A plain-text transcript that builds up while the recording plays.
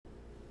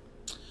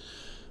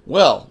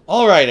Well,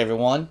 alright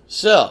everyone.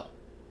 So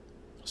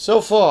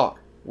far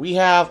we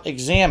have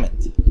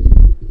examined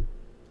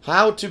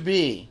how to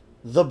be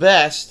the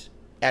best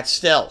at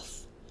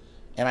stealth.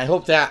 And I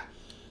hope that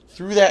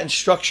through that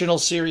instructional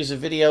series of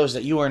videos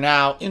that you are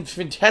now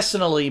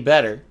infinitesimally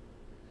better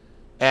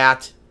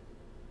at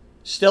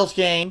stealth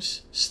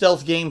games,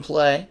 stealth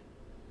gameplay.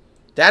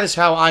 That is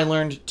how I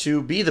learned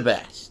to be the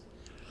best.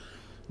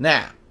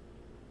 Now,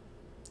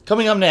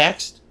 coming up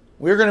next,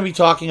 we're going to be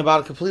talking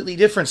about a completely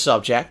different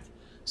subject,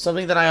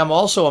 something that I am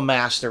also a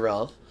master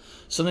of,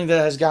 something that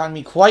has gotten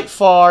me quite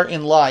far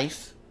in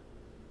life,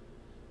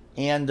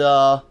 and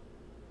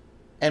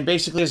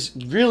basically has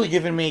really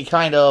given me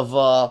kind of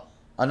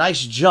a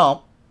nice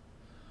jump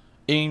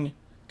in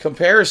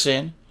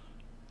comparison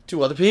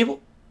to other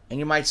people. And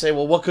you might say,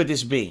 well, what could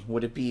this be?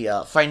 Would it be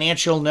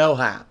financial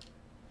know-how?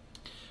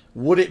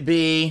 Would it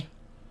be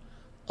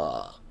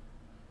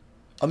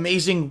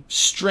amazing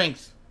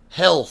strength,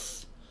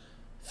 health,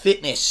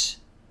 fitness,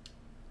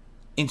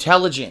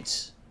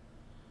 intelligence,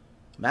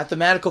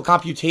 mathematical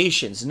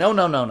computations?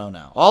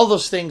 No. All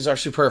those things are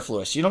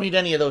superfluous. You don't need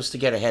any of those to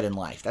get ahead in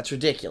life. That's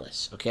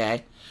ridiculous,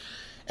 okay?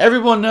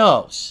 Everyone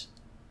knows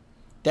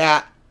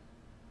that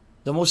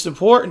the most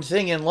important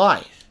thing in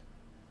life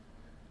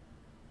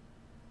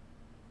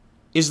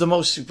is the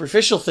most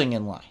superficial thing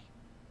in life.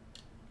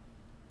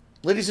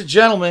 Ladies and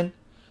gentlemen,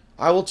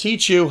 I will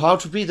teach you how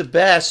to be the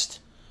best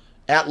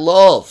at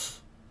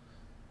love.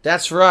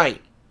 That's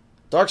right.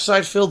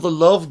 Darkside Phil, the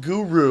love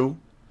guru,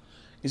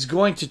 is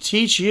going to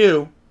teach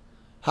you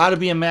how to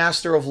be a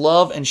master of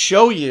love and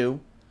show you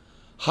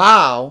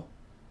how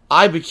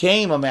I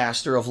became a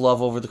master of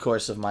love over the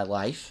course of my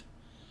life.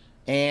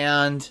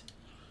 And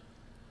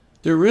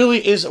there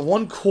really is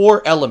one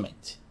core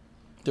element.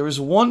 There is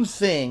one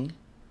thing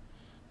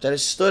that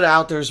has stood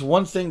out. There's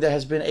one thing that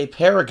has been a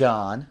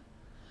paragon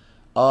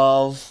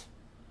of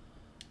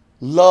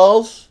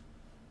love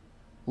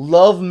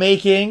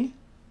making,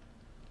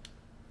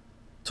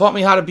 taught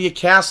me how to be a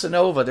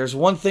Casanova. There's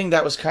one thing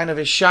that was kind of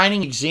a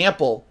shining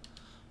example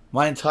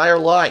my entire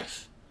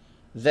life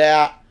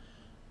that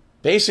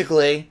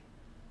basically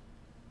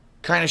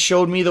kind of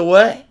showed me the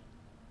way.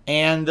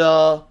 And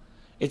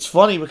it's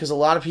funny because a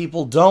lot of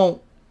people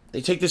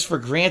they take this for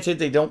granted.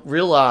 They don't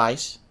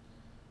realize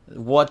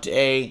what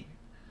a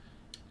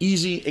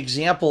easy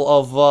example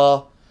of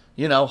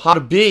how to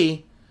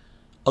be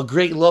a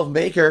great love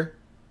maker.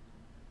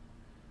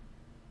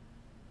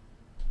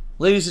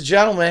 Ladies and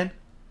gentlemen,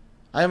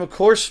 I am of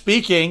course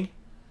speaking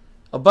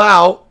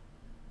about,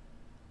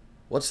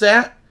 what's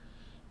that?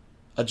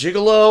 A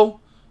gigolo?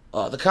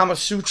 The Kama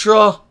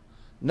Sutra?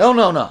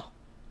 No.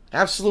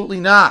 Absolutely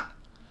not.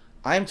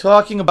 I am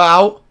talking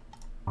about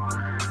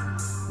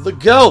the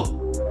GOAT.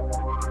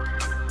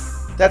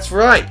 That's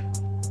right.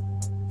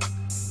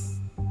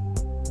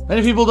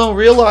 Many people don't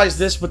realize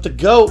this, but the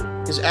goat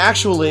is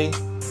actually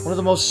one of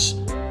the most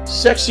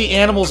sexy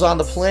animals on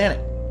the planet.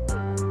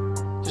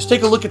 Just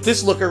take a look at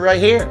this looker right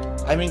here.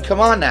 I mean, come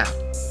on now.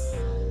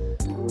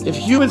 If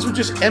humans would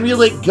just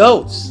emulate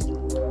goats,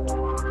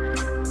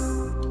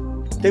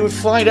 they would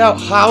find out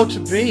how to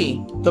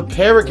be the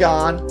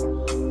paragon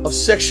of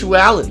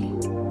sexuality.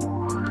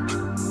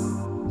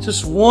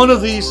 Just one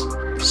of these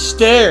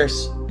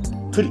stares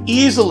could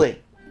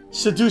easily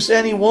seduce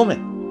any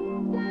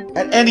woman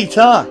at any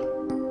time.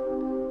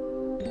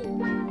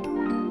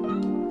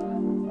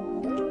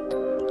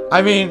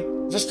 I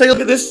mean, just take a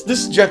look at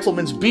this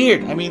gentleman's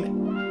beard. I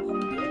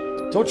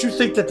mean, don't you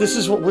think that this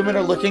is what women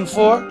are looking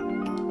for?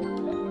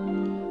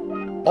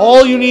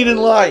 All you need in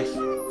life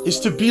is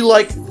to be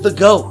like the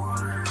GOAT.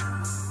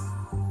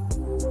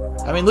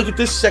 I mean, look at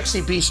this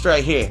sexy beast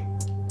right here.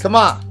 Come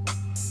on.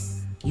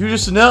 You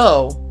just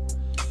know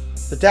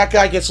that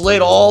guy gets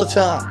laid all the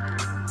time.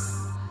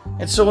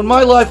 And so in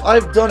my life,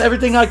 I've done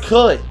everything I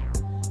could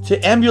to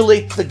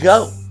emulate the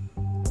GOAT.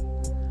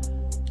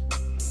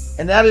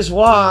 And that is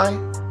why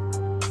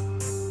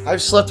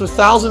I've slept with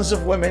thousands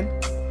of women.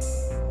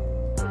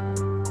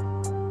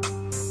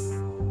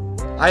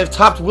 I have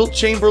topped Wilt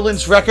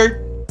Chamberlain's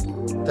record.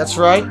 That's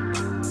right.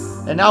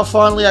 And now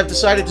finally I've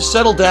decided to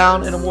settle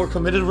down in a more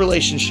committed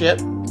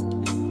relationship.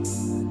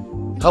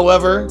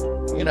 However,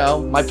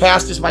 my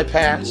past is my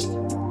past.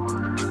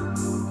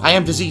 I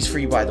am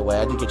disease-free, by the way.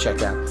 I did get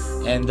checked out.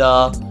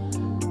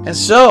 And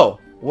so,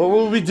 what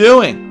we'll be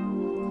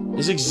doing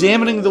is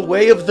examining the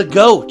way of the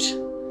GOAT.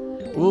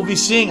 We'll be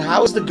seeing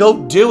how does the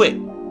GOAT do it?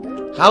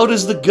 How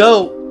does the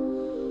GOAT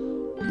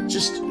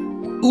just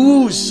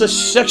ooze such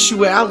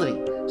sexuality,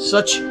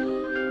 such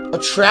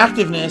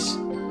attractiveness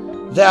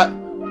that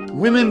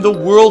women the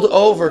world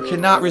over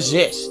cannot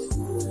resist?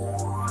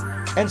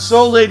 And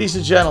so, ladies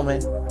and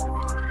gentlemen,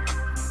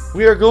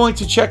 we are going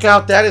to check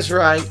out, that is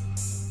right,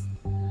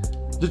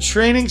 the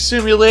training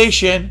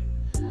simulation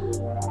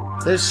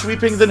that is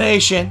sweeping the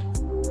nation.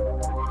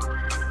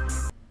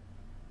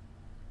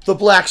 The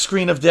black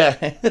screen of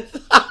death.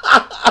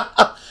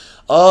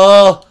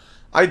 Oh,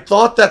 I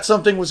thought that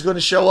something was going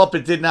to show up.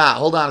 It did not.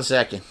 Hold on a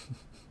second.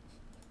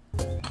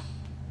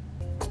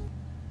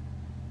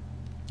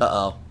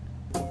 Uh-oh.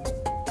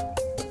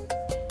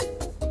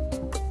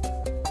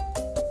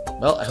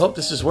 Well, I hope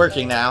this is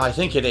working now. I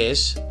think it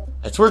is.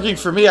 It's working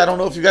for me. I don't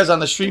know if you guys on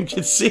the stream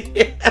can see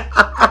it.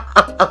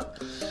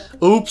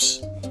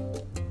 Oops.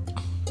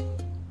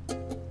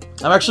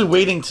 I'm actually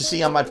waiting to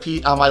see on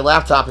my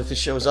laptop if it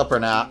shows up or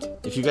not.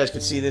 If you guys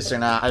can see this or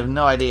not. I have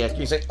no idea.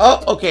 Can you say,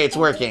 oh, okay, it's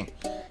working.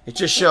 It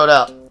just showed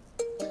up.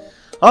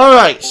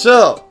 Alright,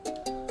 so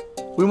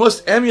we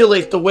must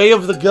emulate the way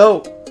of the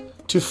goat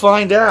to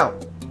find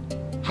out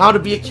how to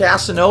be a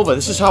Casanova.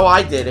 This is how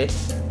I did it.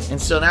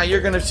 And so now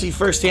you're going to see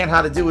firsthand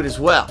how to do it as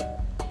well.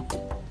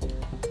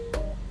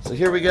 So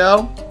here we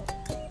go.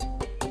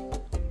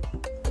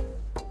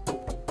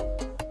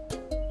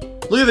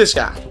 Look at this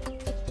guy.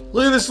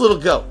 Look at this little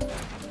goat.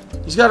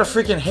 He's got a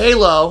freaking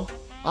halo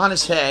on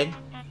his head.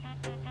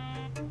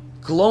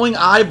 Glowing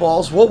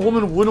eyeballs. What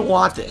woman wouldn't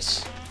want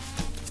this?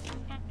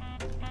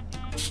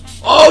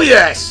 Oh,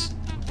 yes!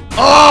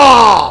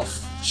 Oh,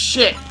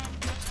 shit.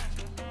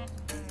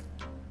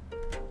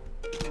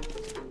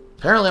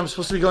 Apparently, I'm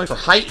supposed to be going for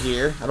height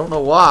here. I don't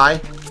know why.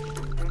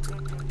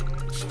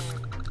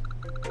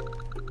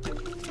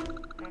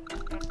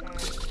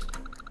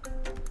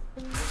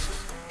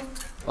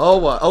 Oh,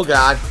 what? Oh,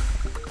 God.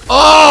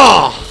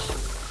 Oh!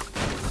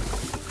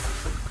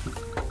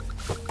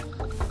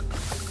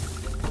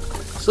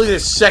 Let's look at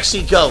this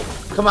sexy goat.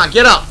 Come on,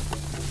 get up.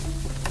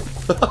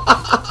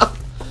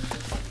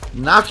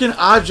 Knock an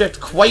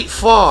object quite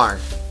far.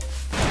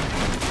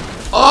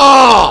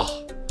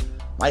 Oh!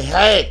 My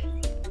head.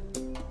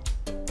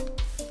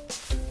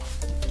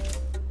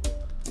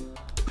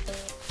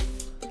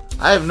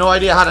 I have no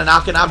idea how to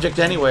knock an object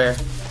anywhere.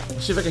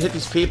 Let's see if I can hit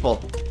these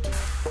people.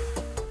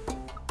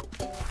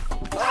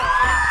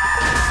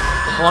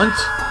 Hunt.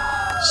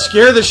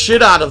 Scare the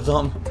shit out of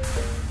them.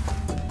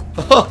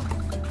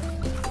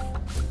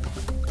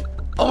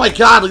 Oh my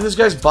god, look at this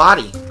guy's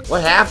body.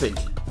 What happened?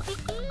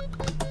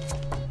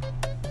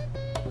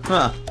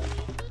 Huh.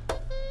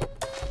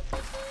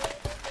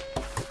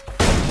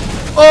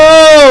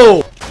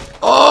 Oh!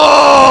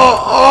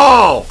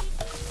 Oh! Oh!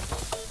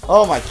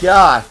 Oh my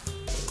god.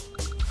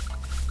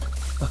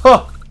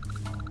 Oh.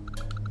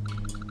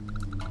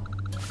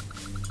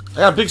 I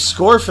got a big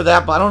score for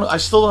that, but I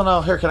still don't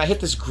know. Here, can I hit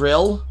this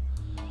grill?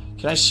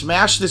 Can I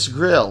smash this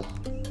grill?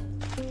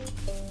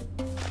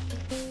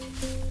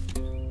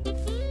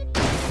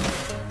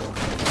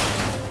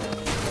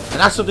 I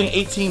knocked something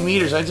 18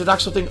 meters. I had to knock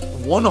something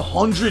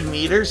 100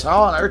 meters?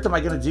 How on earth am I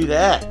going to do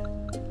that?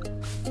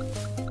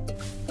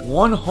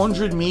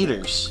 100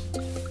 meters.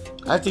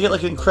 I have to get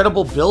like an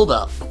incredible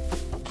build-up.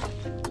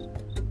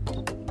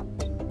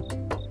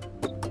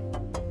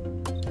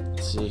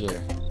 Let's see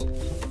here.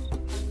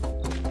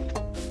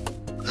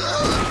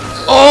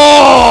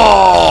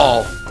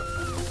 Oh!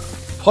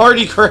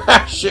 Party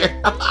crasher.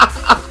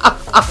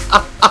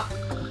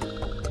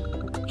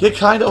 Get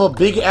kind of a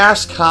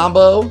big-ass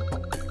combo.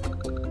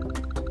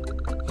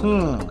 I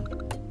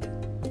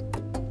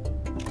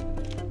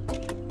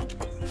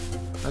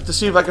have to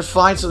see if I can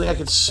find something I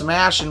could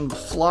smash and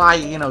fly,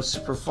 you know,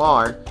 super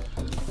far.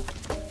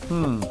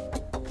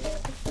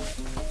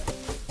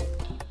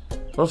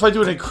 What if I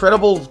do an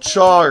incredible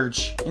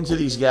charge into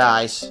these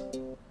guys?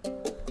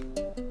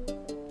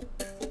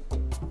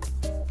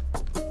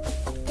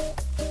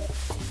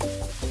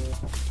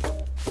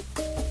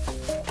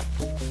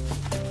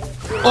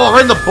 Oh,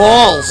 right in the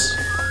balls!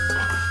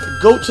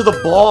 Goat to the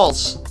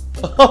balls!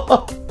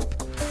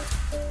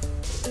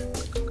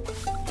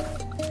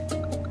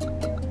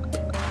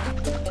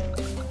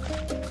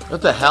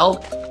 What the hell?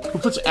 Who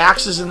puts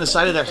axes in the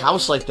side of their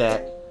house like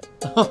that?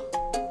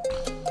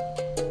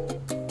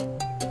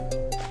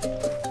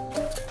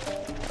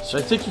 So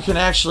I think you can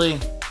actually,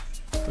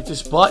 with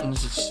this button,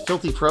 this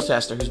filthy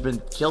protester who's been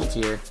killed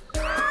here.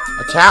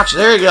 Attach,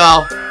 there you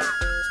go!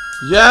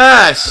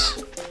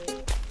 Yes!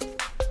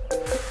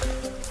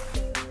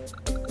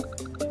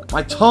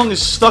 My tongue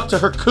is stuck to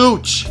her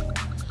cooch.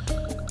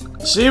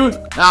 See?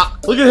 Now,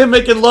 look at him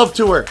making love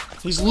to her.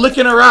 He's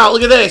licking her out.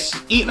 Look at this.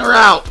 He's eating her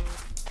out.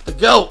 The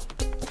goat.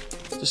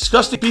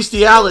 Disgusting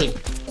bestiality.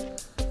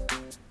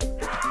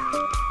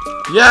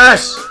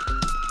 Yes!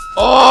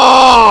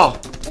 Oh!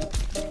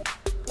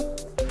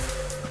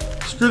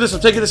 Screw this.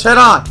 I'm taking this head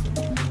on.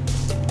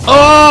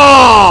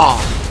 Oh!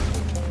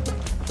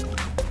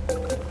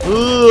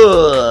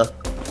 Ugh.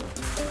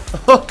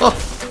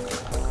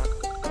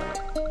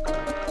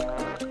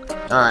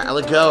 Alright, I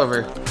let go of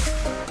her.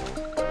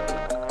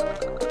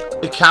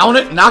 It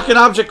counted? Knock an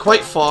object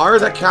quite far?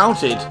 That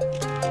counted.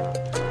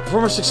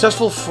 Perform a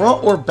successful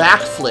front or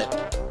back flip.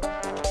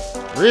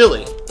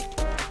 Really?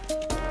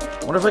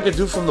 I wonder if I could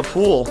do from the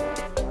pool.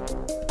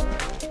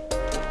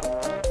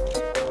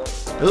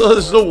 Ugh,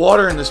 there's no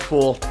water in this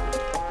pool.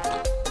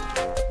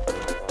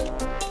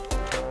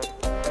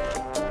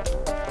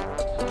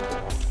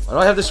 Why do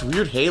I have this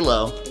weird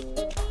halo?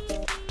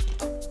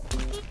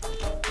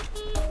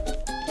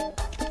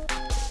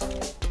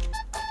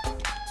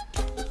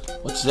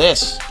 What's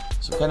this?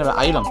 Some kind of an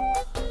item.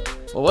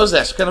 What was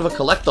that? Some kind of a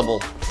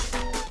collectible.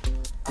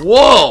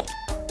 Whoa!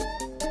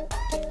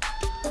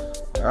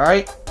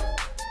 Alright.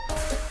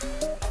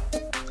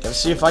 Let's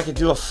see if I can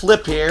do a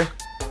flip here.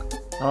 I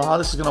don't know how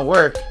this is gonna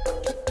work.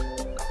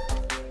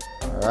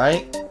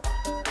 Alright.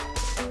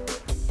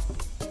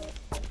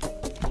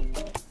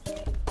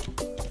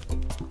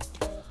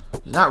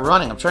 He's not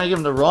running. I'm trying to get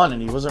him to run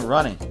and he wasn't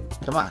running.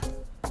 Come on.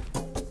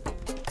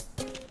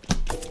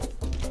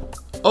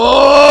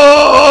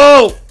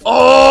 Oh!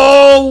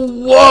 Oh!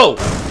 Whoa!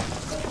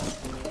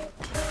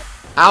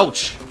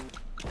 Ouch.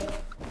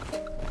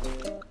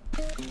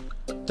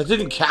 That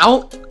didn't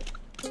count?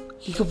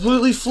 He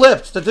completely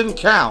flipped. That didn't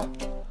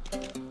count.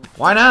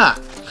 Why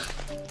not?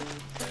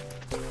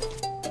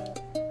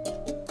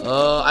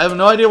 I have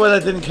no idea why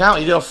that didn't count.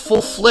 You did a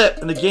full flip,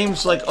 and the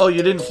game's like, oh,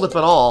 you didn't flip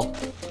at all.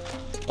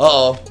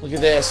 Uh-oh. Look at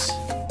this.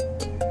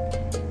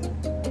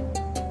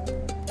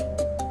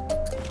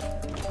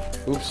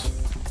 Oops.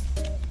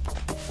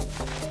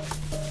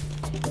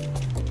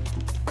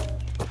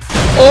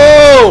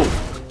 Oh!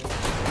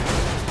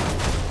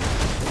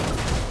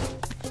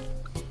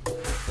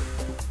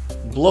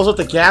 Blows up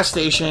the gas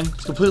station.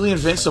 It's completely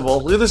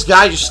invincible. Look at this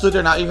guy just stood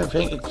there not even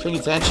paying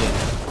attention.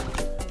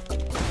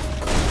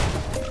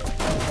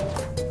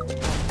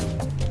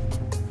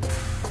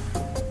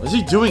 What is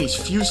he doing? He's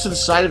fused to the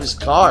side of his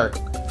car.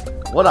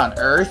 What on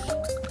earth?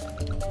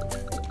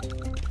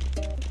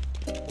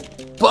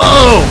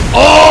 Boom!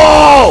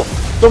 Oh!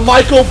 The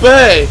Michael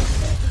Bay!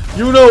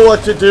 You know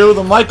what to do.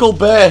 The Michael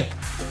Bay.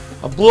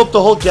 I blew up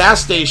the whole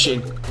gas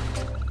station.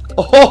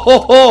 Oh ho ho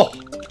ho!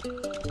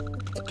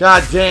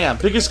 God damn.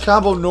 Biggest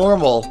combo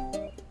normal.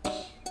 I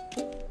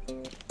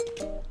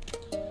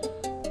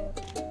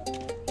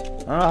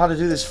don't know how to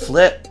do this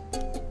flip.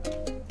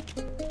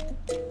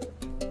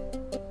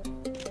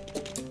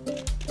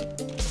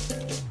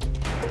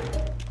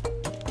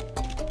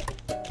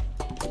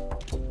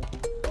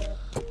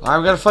 Alright,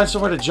 we gotta find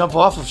somewhere to jump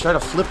off and try to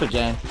flip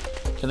again.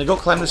 Can they go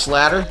climb this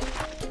ladder?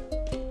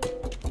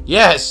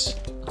 Yes!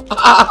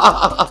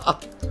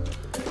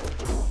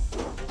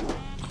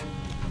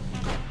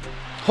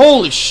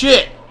 Holy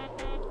shit!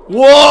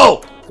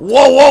 Whoa!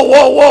 Whoa, whoa,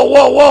 whoa, whoa,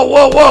 whoa, whoa,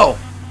 whoa, whoa!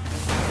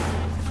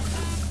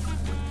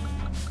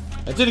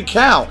 That didn't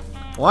count.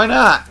 Why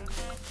not?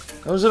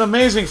 That was an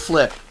amazing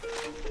flip.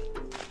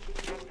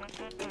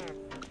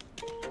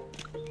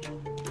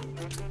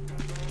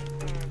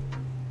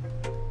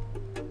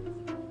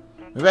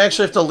 Maybe I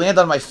actually have to land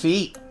on my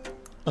feet.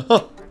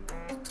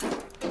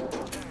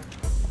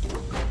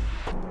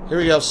 Here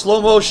we go,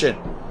 slow motion.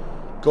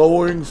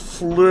 Going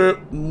flip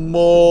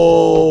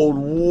mode.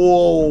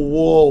 Whoa,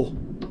 whoa.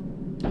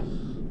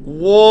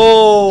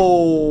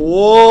 Whoa,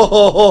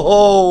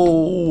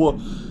 whoa.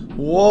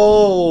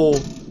 Whoa,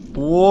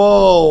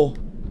 whoa.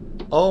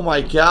 Oh my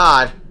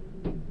god.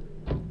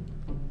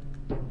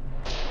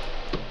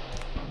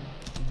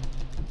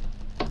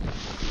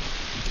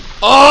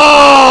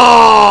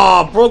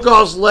 Oh! Broke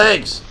off his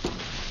legs.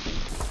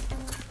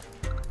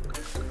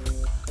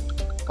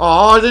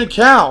 Oh, it didn't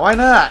count. Why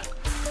not?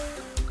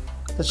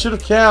 That should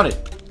have counted.